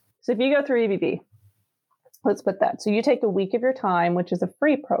it, so if you go through EVB, let's put that. So you take a week of your time, which is a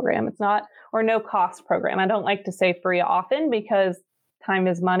free program. It's not, or no cost program. I don't like to say free often because time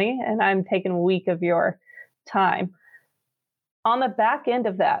is money and I'm taking a week of your time. On the back end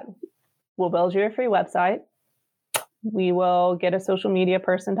of that, we'll build you a free website. We will get a social media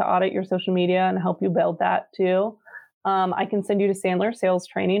person to audit your social media and help you build that too. I can send you to Sandler Sales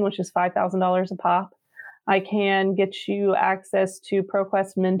Training, which is $5,000 a pop. I can get you access to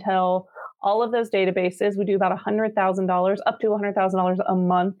ProQuest, Mintel, all of those databases. We do about $100,000, up to $100,000 a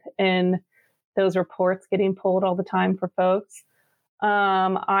month in those reports getting pulled all the time for folks.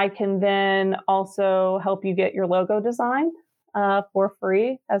 I can then also help you get your logo designed for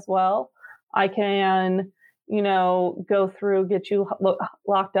free as well. I can go through, get you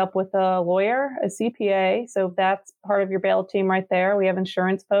locked up with a lawyer, a CPA. So that's part of your bail team right there. We have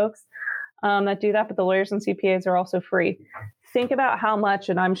insurance folks that do that, but the lawyers and CPAs are also free. Think about how much,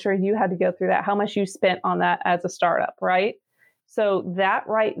 and I'm sure you had to go through that, how much you spent on that as a startup, right? So that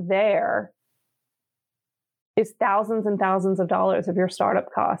right there is thousands and thousands of dollars of your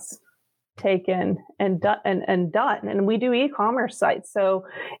startup costs taken and done. And we do e-commerce sites. So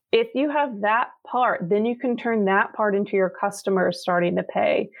if you have that part, then you can turn that part into your customers starting to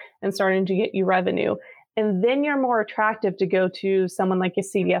pay and starting to get you revenue. And then you're more attractive to go to someone like a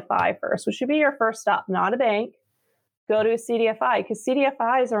CDFI first, which should be your first stop, not a bank. Go to a CDFI because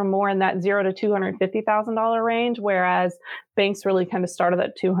CDFIs are more in that $0 to $250,000 range, whereas banks really kind of start at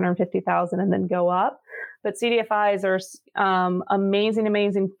that $250,000 and then go up. But CDFIs are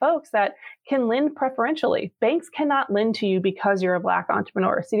amazing folks that can lend preferentially. Banks cannot lend to you because you're a Black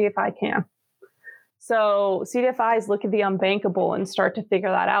entrepreneur. CDFI can. So CDFIs look at the unbankable and start to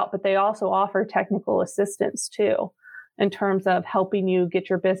figure that out. But they also offer technical assistance too, in terms of helping you get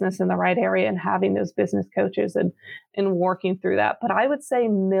your business in the right area and having those business coaches and working through that. But I would say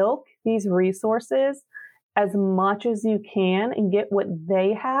milk these resources as much as you can and get what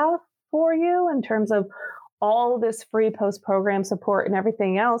they have for you in terms of all this free post-program support and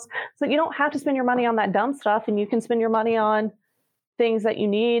everything else. So you don't have to spend your money on that dumb stuff and you can spend your money on things that you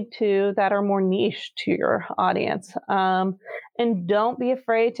need to that are more niche to your audience. And don't be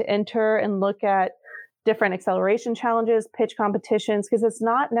afraid to enter and look at different acceleration challenges, pitch competitions, because it's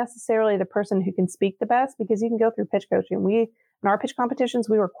not necessarily the person who can speak the best, because you can go through pitch coaching. In our pitch competitions,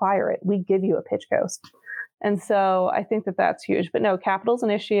 we require it. We give you a pitch coach. And so I think that that's huge. But no, capital's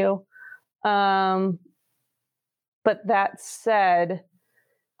an issue. But that said,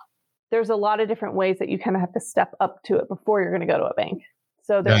 there's a lot of different ways that you kind of have to step up to it before you're going to go to a bank.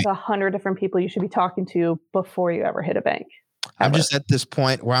 So there's 100 different people you should be talking to before you ever hit a bank. I'm just at this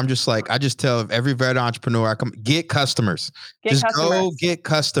point where I'm just like, I just tell every vet entrepreneur, I come get customers. Go get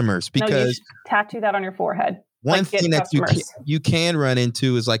customers, because tattoo that on your forehead. One thing that you can run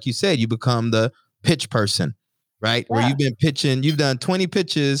into is, like you said, you become the pitch person, right? Yeah. Where you've been pitching, you've done 20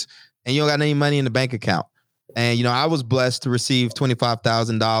 pitches and you don't got any money in the bank account. And, I was blessed to receive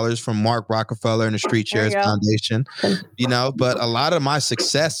 $25,000 from Mark Rockefeller and the Street Shares Foundation, but a lot of my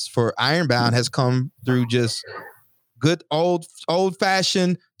success for Ironbound has come through just good old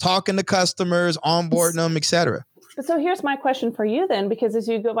fashioned talking to customers, onboarding them, et cetera. So here's my question for you then, because as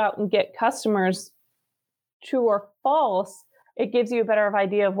you go out and get customers, true or false, it gives you a better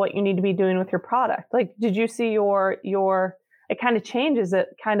idea of what you need to be doing with your product. Like, did you see your, it kind of changes, it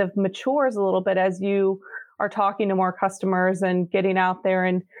kind of matures a little bit as you are talking to more customers and getting out there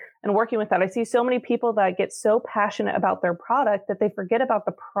and working with that. I see so many people that get so passionate about their product that they forget about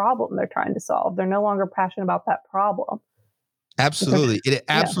the problem they're trying to solve. They're no longer passionate about that problem. Absolutely. It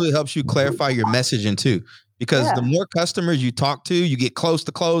absolutely helps you clarify your messaging too, because the more customers you talk to, you get close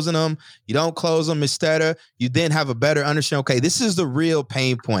to closing them. You don't close them, etc. You then have a better understanding. Okay, this is the real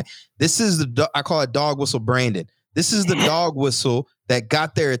pain point. This is I call it dog whistle Brandon. This is the dog whistle that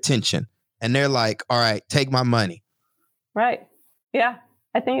got their attention. And they're like, all right, take my money. Right. Yeah.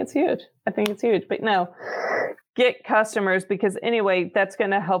 I think it's huge. But no, get customers, because anyway, that's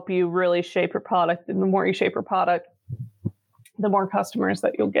going to help you really shape your product. And the more you shape your product, the more customers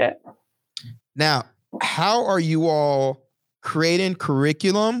that you'll get. Now, how are you all creating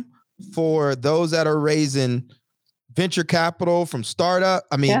curriculum for those that are raising venture capital from startup?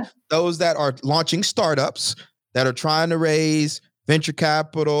 I mean, those that are launching startups that are trying to raise venture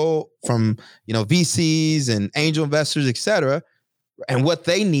capital from, VCs and angel investors, et cetera, and what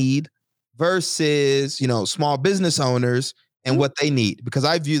they need versus, small business owners and what they need. Because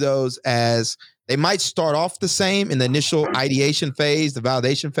I view those as, they might start off the same in the initial ideation phase, the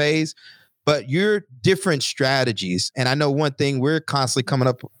validation phase, but you're different strategies. And I know one thing we're constantly coming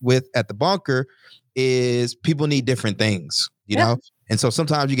up with at the Bunker is people need different things, you know? And so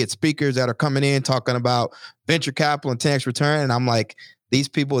sometimes you get speakers that are coming in talking about venture capital and 10x return. And I'm like, these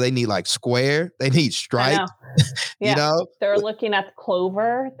people, they need like Square, they need Stripe. They're looking at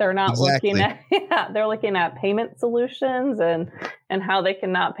Clover. They're not looking at, they're looking at payment solutions and how they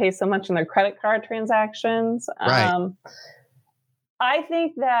cannot pay so much in their credit card transactions. Right. I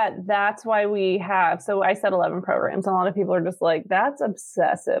think that's why we have, so I said 11 programs. And a lot of people are just like, that's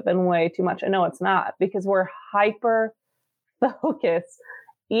obsessive and way too much. And no, it's not, because we're hyper focused.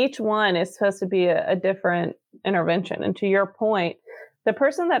 Each one is supposed to be a different intervention. And to your point, the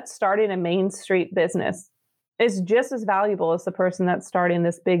person that's starting a Main Street business is just as valuable as the person that's starting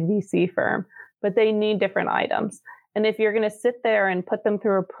this big VC firm, but they need different items. And if you're going to sit there and put them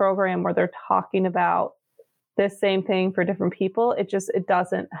through a program where they're talking about the same thing for different people, it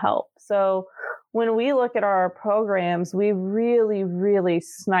doesn't help. So when we look at our programs, we really, really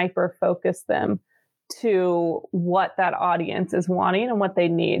sniper focus them to what that audience is wanting and what they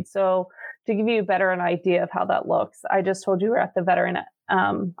need. So to give you better an idea of how that looks, I just told you we're at the Veteran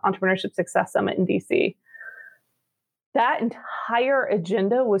Entrepreneurship Success Summit in DC. That entire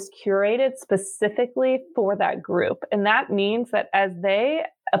agenda was curated specifically for that group. And that means that as they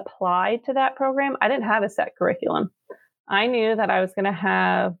applied to that program, I didn't have a set curriculum. I knew that I was going to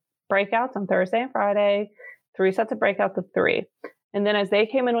have breakouts on Thursday and Friday, 3 sets of breakouts of 3. And then as they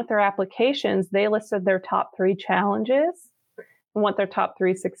came in with their applications, they listed their top 3 challenges and what their top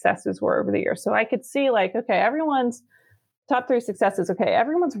 3 successes were over the year. So I could see like, okay, everyone's top 3 successes. Okay,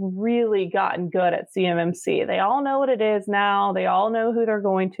 everyone's really gotten good at CMMC. They all know what it is now. They all know who they're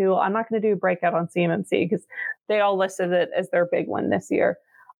going to. I'm not going to do a breakout on CMMC because they all listed it as their big one this year.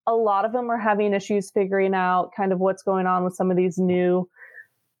 A lot of them are having issues figuring out kind of what's going on with some of these new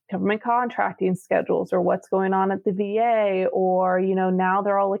government contracting schedules, or what's going on at the VA, or, now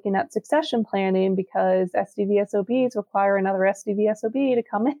they're all looking at succession planning because SDVSOBs require another SDVSOB to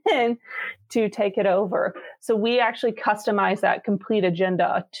come in to take it over. So we actually customized that complete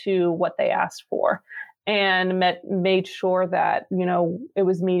agenda to what they asked for and made sure that, it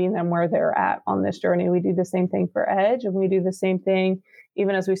was meeting them where they're at on this journey. We do the same thing for Edge, and we do the same thing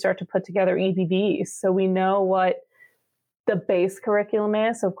even as we start to put together EVVs. So we know what the base curriculum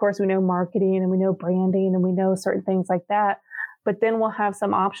is. So of course we know marketing and we know branding and we know certain things like that, but then we'll have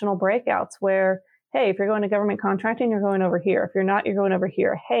some optional breakouts where, hey, if you're going to government contracting, you're going over here. If you're not, you're going over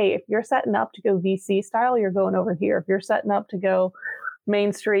here. Hey, if you're setting up to go VC style, you're going over here. If you're setting up to go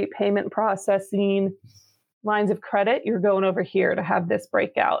Main Street payment processing, lines of credit, you're going over here to have this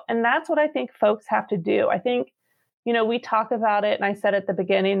breakout. And that's what I think folks have to do. I think, we talk about it, and I said at the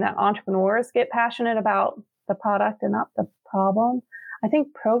beginning that entrepreneurs get passionate about the product and not the problem. I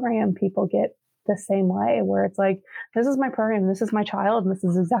think program people get the same way, where it's like, this is my program, this is my child, and this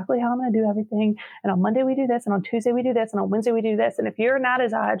is exactly how I'm going to do everything. And on Monday we do this, and on Tuesday we do this, and on Wednesday we do this. And if you're not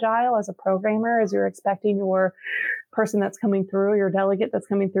as agile as a programmer as you're expecting your person that's coming through, your delegate that's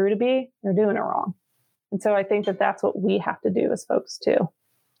coming through to be, you're doing it wrong. And so I think that that's what we have to do as folks too.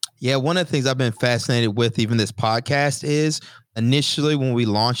 Yeah, one of the things I've been fascinated with, even this podcast, is initially when we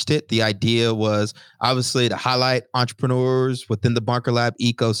launched it, the idea was obviously to highlight entrepreneurs within the Bunker Lab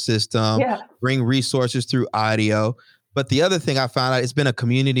ecosystem, bring resources through audio. But the other thing I found out, it's been a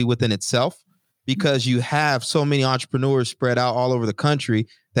community within itself. because you have so many entrepreneurs spread out all over the country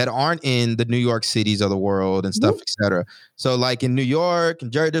that aren't in the New York cities of the world and stuff, et cetera. So like in New York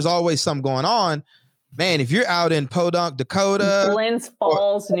and Jersey, there's always something going on. Man, if you're out in Podunk, Dakota, Glens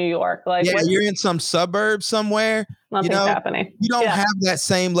Falls, New York, like you're in some suburb somewhere, nothing's happening. You don't have that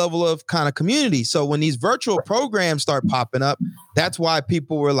same level of kind of community. So when these virtual programs start popping up, that's why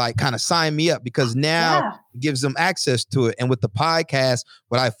people were like, kind of sign me up, because now it gives them access to it. And with the podcast,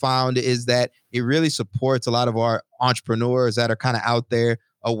 what I found is that it really supports a lot of our entrepreneurs that are kind of out there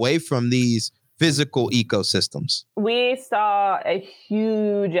away from these physical ecosystems. We saw a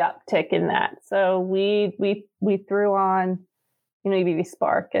huge uptick in that. So we threw on, EBV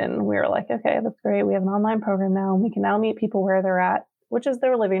Spark, and we were like, okay, that's great. We have an online program now, and we can now meet people where they're at, which is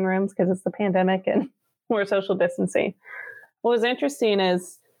their living rooms, because it's the pandemic and we're social distancing. What was interesting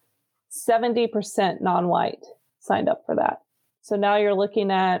is 70% non-white signed up for that. So now you're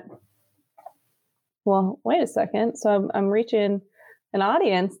looking at, well, wait a second. So I'm reaching an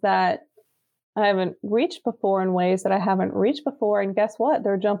audience that I haven't reached before in ways that I haven't reached before. And guess what?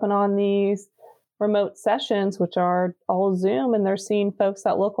 They're jumping on these remote sessions, which are all Zoom, and they're seeing folks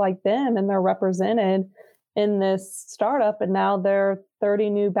that look like them, and they're represented in this startup. And now their 30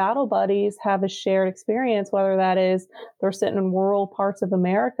 new battle buddies have a shared experience, whether that is they're sitting in rural parts of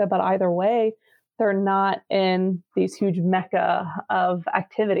America, but either way, they're not in these huge mecca of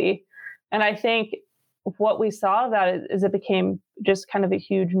activity. And I think what we saw of that is it became just kind of a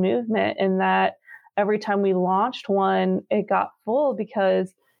huge movement, in that every time we launched one, it got full,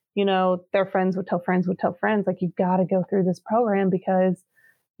 because, their friends would tell friends, like, you've got to go through this program, because,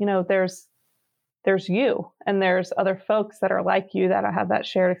 there's you and there's other folks that are like you that have that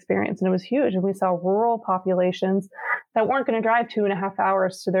shared experience. And it was huge. And we saw rural populations that weren't going to drive 2.5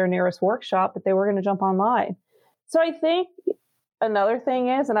 hours to their nearest workshop, but they were going to jump online. So I think another thing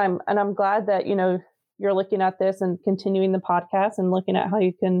is, and I'm glad that, you're looking at this and continuing the podcast and looking at how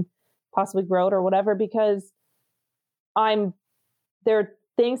you can possibly grow it or whatever, because there are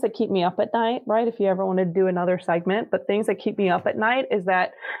things that keep me up at night, right? If you ever want to do another segment, but things that keep me up at night is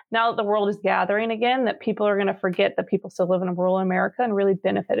that now that the world is gathering again, that people are going to forget that people still live in rural America and really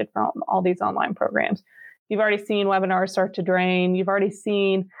benefited from all these online programs. You've already seen webinars start to drain. You've already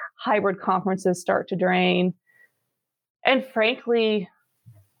seen hybrid conferences start to drain. And frankly,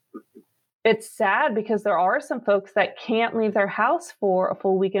 it's sad, because there are some folks that can't leave their house for a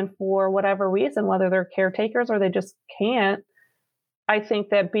full weekend for whatever reason, whether they're caretakers or they just can't. I think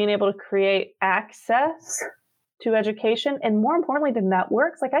that being able to create access to education, and more importantly to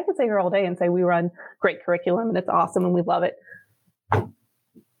networks, like I could sit here all day and say we run great curriculum and it's awesome and we love it.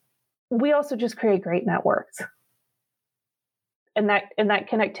 We also just create great networks. And that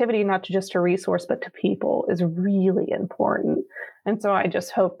connectivity, not just to resource, but to people, is really important. And so I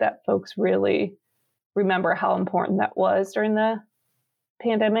just hope that folks really remember how important that was during the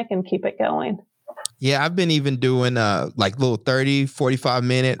pandemic and keep it going. Yeah, I've been even doing like little 30, 45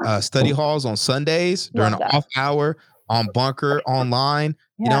 minute study halls on Sundays during an off hour on Bunker online,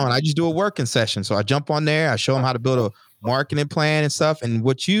 and I just do a working session. So I jump on there, I show them how to build a marketing plan and stuff. And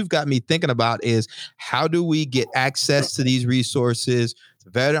what you've got me thinking about is, how do we get access to these resources to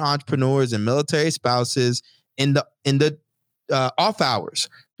veteran entrepreneurs and military spouses in the off hours?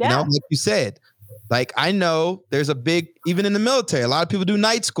 Like you said, like, I know there's a big, even in the military, a lot of people do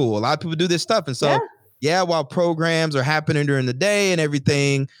night school. A lot of people do this stuff. And so, while programs are happening during the day and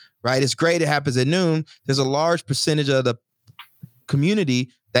everything, right, it's great. It happens at noon. There's a large percentage of the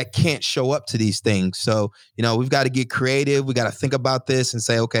community that can't show up to these things. So, we've got to get creative. We got to think about this and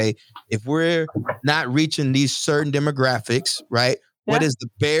say, okay, if we're not reaching these certain demographics, right, what is the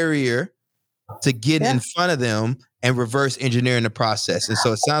barrier to get in front of them and reverse engineering the process? And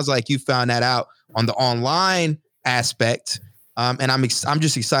so it sounds like you found that out on the online aspect. And I'm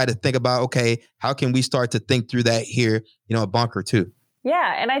just excited to think about, okay, how can we start to think through that here, at Bunker too?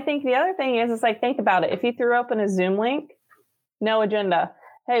 Yeah. And I think the other thing is like, think about it. If you threw open a Zoom link, no agenda.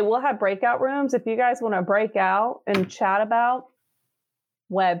 Hey, we'll have breakout rooms. If you guys want to break out and chat about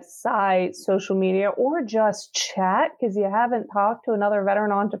website, social media, or just chat because you haven't talked to another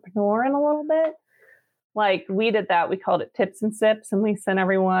veteran entrepreneur in a little bit. Like, we did that. We called it Tips and Sips, and we sent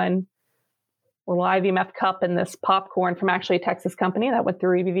everyone a little IVMF cup and this popcorn from actually a Texas company that went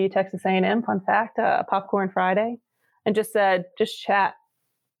through EBV, Texas A&M. Fun fact, Popcorn Friday, and just said, just chat.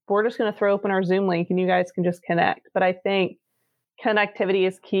 We're just going to throw open our Zoom link and you guys can just connect. But I think connectivity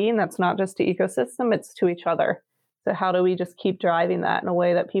is key, and that's not just to ecosystem, it's to each other. So how do we just keep driving that in a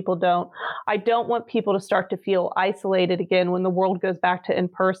way that people I don't want people to start to feel isolated again when the world goes back to in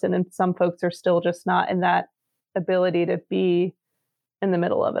person, and some folks are still just not in that ability to be in the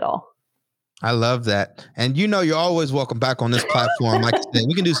middle of it all. I love that. And you're always welcome back on this platform. Like I said,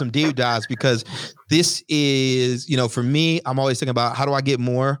 we can do some deep dives because this is, for me, I'm always thinking about how do I get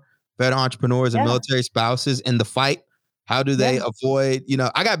more veteran entrepreneurs and Yeah. military spouses in the fight? How do they avoid,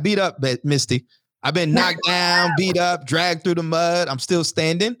 I got beat up, Misty. I've been knocked down, beat up, dragged through the mud. I'm still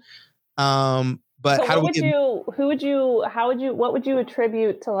standing. But so how do we what would you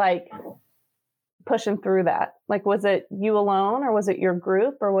attribute to like pushing through that? Like, was it you alone, or was it your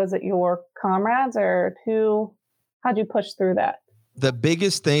group, or was it your comrades, or how'd you push through that? The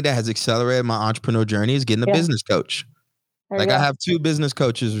biggest thing that has accelerated my entrepreneur journey is getting a business coach. I have 2 business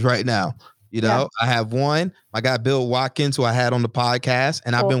coaches right now. I have one, my guy, Bill Watkins, who I had on the podcast,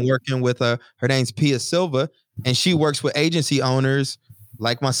 and I've been working with her name's Pia Silva, and she works with agency owners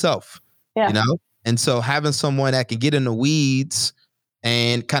like myself, And so having someone that can get in the weeds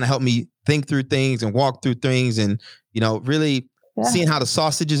and kind of help me think through things and walk through things and, really seeing how the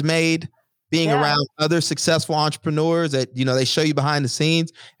sausage is made, being around other successful entrepreneurs that, they show you behind the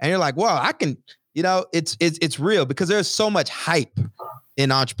scenes and you're like, well, I can, it's real because there's so much hype in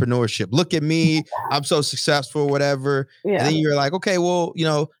entrepreneurship. Look at me, I'm so successful, whatever. And then you're like, okay, well,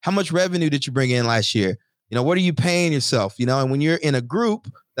 how much revenue did you bring in last year? What are you paying yourself? And when you're in a group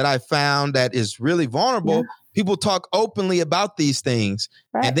that I found that is really vulnerable, people talk openly about these things.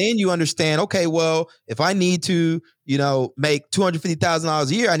 Right. And then you understand, okay, well, if I need to, make $250,000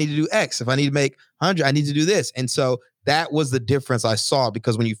 a year, I need to do X. If I need to make 100, I need to do this. And so that was the difference I saw,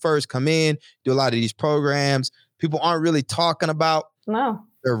 because when you first come in, do a lot of these programs, people aren't really talking about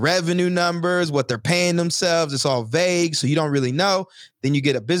their revenue numbers, what they're paying themselves. It's all vague. So you don't really know. Then you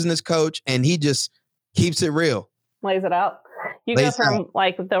get a business coach and he just keeps it real. Lays it out. You go from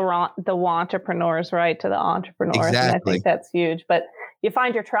like the entrepreneurs, right, to the entrepreneurs. Exactly. And I think that's huge. But you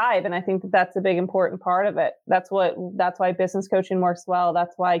find your tribe. And I think that's a big important part of it. That's why business coaching works well.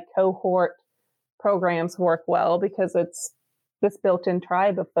 That's why cohort programs work well, because it's this built-in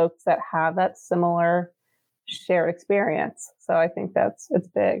tribe of folks that have that similar shared experience. So I think it's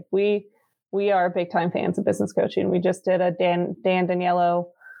big. We are big time fans of business coaching. We just did a Dan Daniello,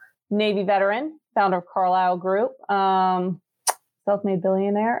 Navy veteran, founder of Carlyle Group, self-made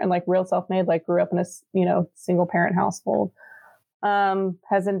billionaire, and like real self-made, like grew up in a single parent household,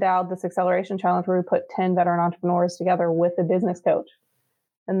 has endowed this acceleration challenge where we put 10 veteran entrepreneurs together with a business coach.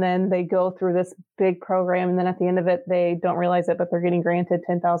 And then they go through this big program. And then at the end of it, they don't realize it, but they're getting granted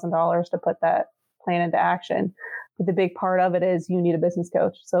 $10,000 to put that plan into action. But the big part of it is you need a business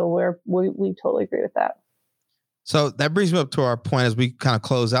coach. So we totally agree with that. So that brings me up to our point as we kind of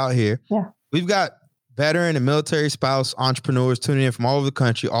close out here. Yeah. We've got veteran and military spouse entrepreneurs tuning in from all over the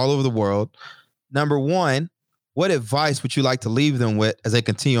country, all over the world. Number one, what advice would you like to leave them with as they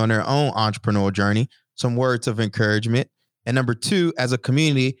continue on their own entrepreneurial journey? Some words of encouragement. And number two, as a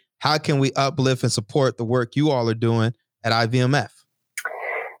community, how can we uplift and support the work you all are doing at IVMF?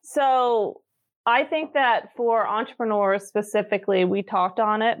 So I think that for entrepreneurs specifically, we talked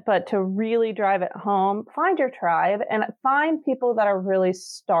on it, but to really drive it home, find your tribe and find people that are really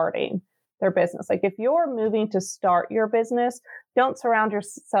starting their business. Like if you're moving to start your business, don't surround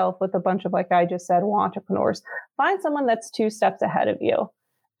yourself with a bunch of, like I just said, entrepreneurs. Find someone that's 2 steps ahead of you.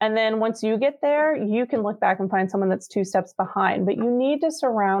 And then once you get there, you can look back and find someone that's 2 steps behind. But you need to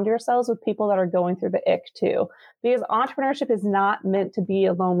surround yourselves with people that are going through the ick too, because entrepreneurship is not meant to be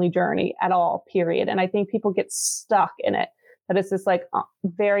a lonely journey at all, period. And I think people get stuck in it, that it's this like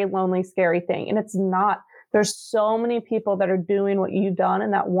very lonely, scary thing. And it's not. There's so many people that are doing what you've done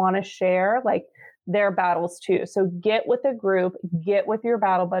and that want to share like their battles too. So get with a group, get with your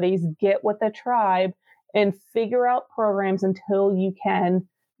battle buddies, get with a tribe, and figure out programs until you can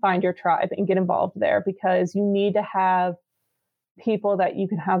find your tribe and get involved there, because you need to have people that you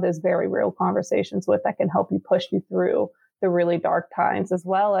can have those very real conversations with that can help you push you through the really dark times, as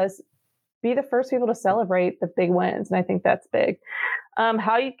well as be the first people to celebrate the big wins. And I think that's big.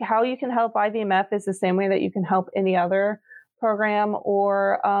 How you can help IVMF is the same way that you can help any other program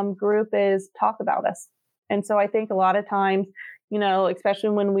or group, is talk about us. And so I think a lot of times,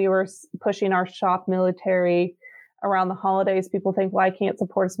 especially when we were pushing our shop military around the holidays, people think, well, I can't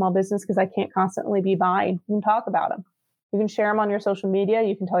support a small business because I can't constantly be buying. You can talk about them. You can share them on your social media.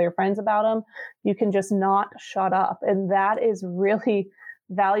 You can tell your friends about them. You can just not shut up. And that is really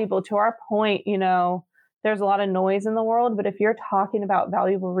valuable. To our point, there's a lot of noise in the world, but if you're talking about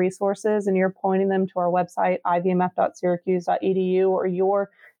valuable resources and you're pointing them to our website, ivmf.syracuse.edu, or you're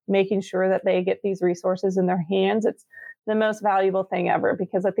making sure that they get these resources in their hands, it's the most valuable thing ever.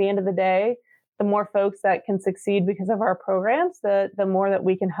 Because at the end of the day, the more folks that can succeed because of our programs, the more that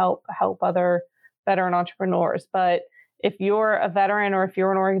we can help other veteran entrepreneurs. But if you're a veteran or if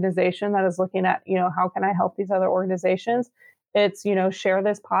you're an organization that is looking at, how can I help these other organizations? It's, share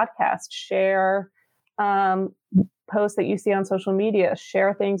this podcast, share posts that you see on social media,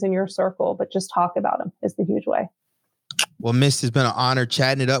 share things in your circle, but just talk about them is the huge way. Well, Misty, it's been an honor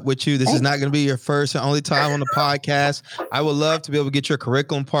chatting it up with you. This is not going to be your first and only time on the podcast. I would love to be able to get your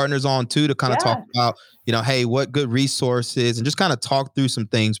curriculum partners on too, to kind of talk about, hey, what good resources, and just kind of talk through some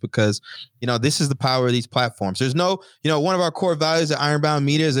things, because, this is the power of these platforms. There's no, one of our core values at Ironbound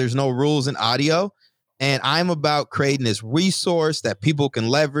Media is there's no rules in audio. And I'm about creating this resource that people can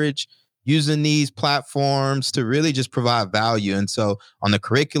leverage using these platforms to really just provide value. And so on the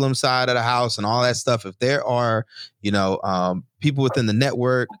curriculum side of the house and all that stuff, if there are, people within the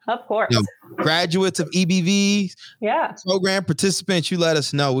network, of course, graduates of EBV program participants, you let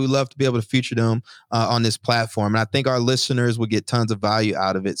us know. We would love to be able to feature them on this platform. And I think our listeners will get tons of value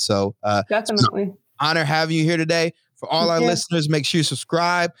out of it. So definitely honor having you here today. For all our listeners, make sure you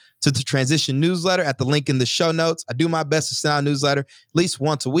subscribe to the Transition newsletter at the link in the show notes. I do my best to send out a newsletter at least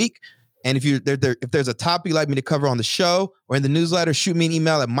once a week. And if there's a topic you'd like me to cover on the show or in the newsletter, shoot me an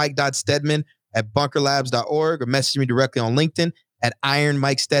email at mike.stedman@bunkerlabs.org or message me directly on LinkedIn at Iron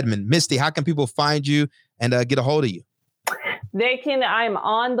Mike Stedman. Misty, how can people find you and get a hold of you? I'm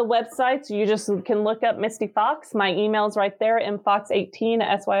on the website, so you just can look up Misty Fox. My email's right there,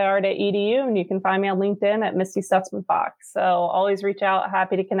 mfox18@syr.edu, and you can find me on LinkedIn at Misty Stutzman Fox. So always reach out.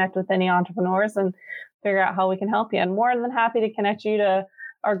 Happy to connect with any entrepreneurs and figure out how we can help you. And more than happy to connect you to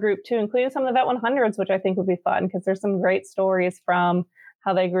our group too, including some of the Vet 100s, which I think would be fun because there's some great stories from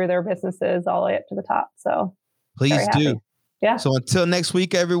how they grew their businesses all the way up to the top. So please do. Yeah. So until next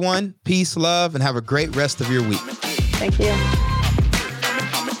week, everyone, peace, love, and have a great rest of your week. Thank you.